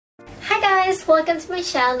guys, welcome to my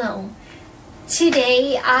channel.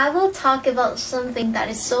 Today I will talk about something that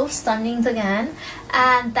is so stunning again,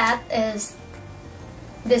 and that is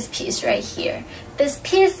this piece right here. This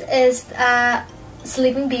piece is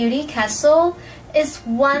Sleeping Beauty castle. It's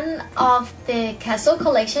one of the castle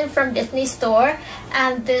collection from Disney store,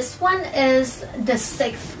 and this one is the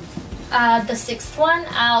sixth one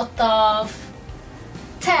out of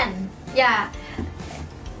 10. Yeah,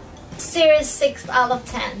 series 6 out of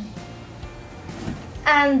 10.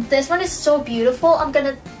 And this one is so beautiful. I'm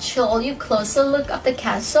gonna show you closer look of the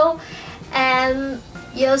castle, and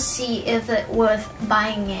you'll see if it's worth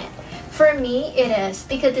buying it. For me, it is,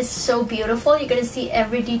 because it's so beautiful. You're gonna see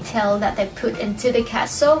every detail that they put into the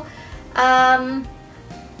castle.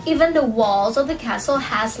 Even the walls of the castle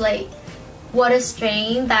has like water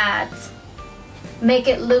stain that make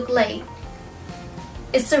it look like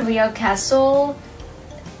it's a real castle.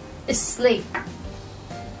 It's like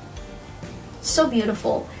so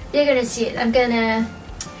beautiful. You're gonna see it. I'm gonna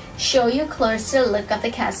show you closer look at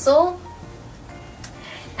the castle.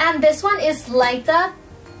 And this one is light up,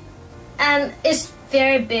 and it's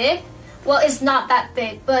very big. Well, it's not that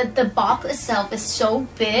big, but the box itself is so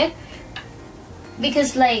big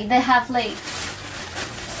because like they have like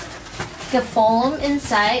the foam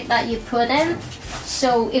inside that you put in,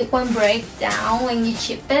 so it won't break down when you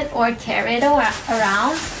chip it or carry it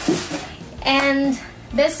around. And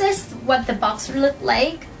this is what the box look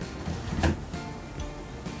like.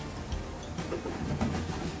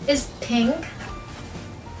 It's pink,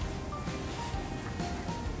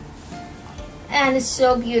 and it's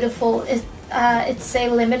so beautiful. It's a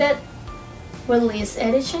limited release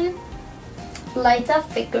edition light up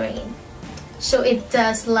figurine, so it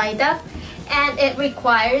does light up, and it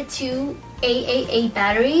requires 2 AAA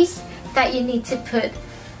batteries that you need to put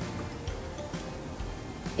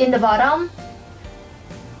in the bottom.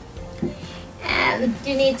 And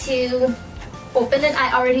you need to open it.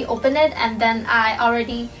 I already opened it, and then I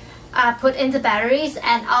already put in the batteries,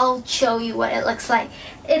 and I'll show you what it looks like.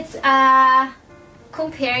 It's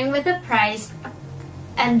comparing with the price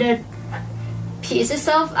and the piece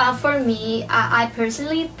itself. For me, I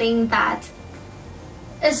personally think that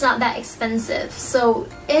it's not that expensive. So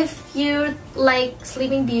if you like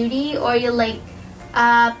Sleeping Beauty or you like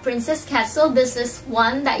Princess Castle, this is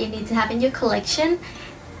one that you need to have in your collection.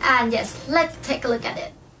 And yes, let's take a look at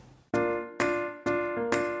it.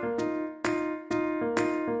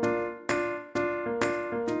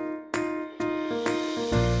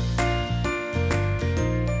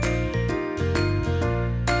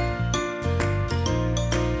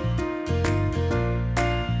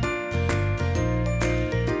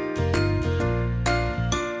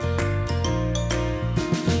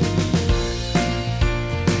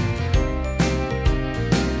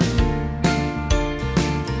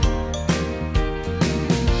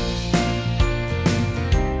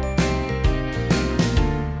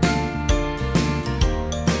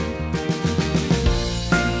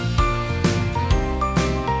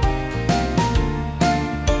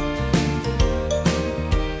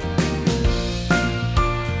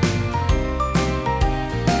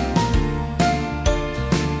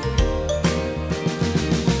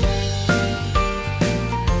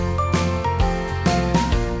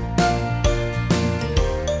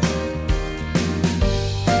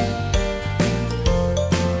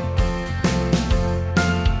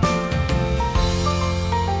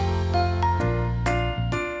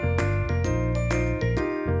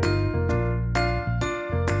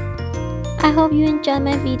 I hope you enjoyed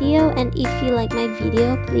my video, and if you like my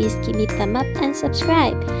video, please give me a thumb up and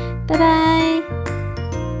subscribe. Bye bye!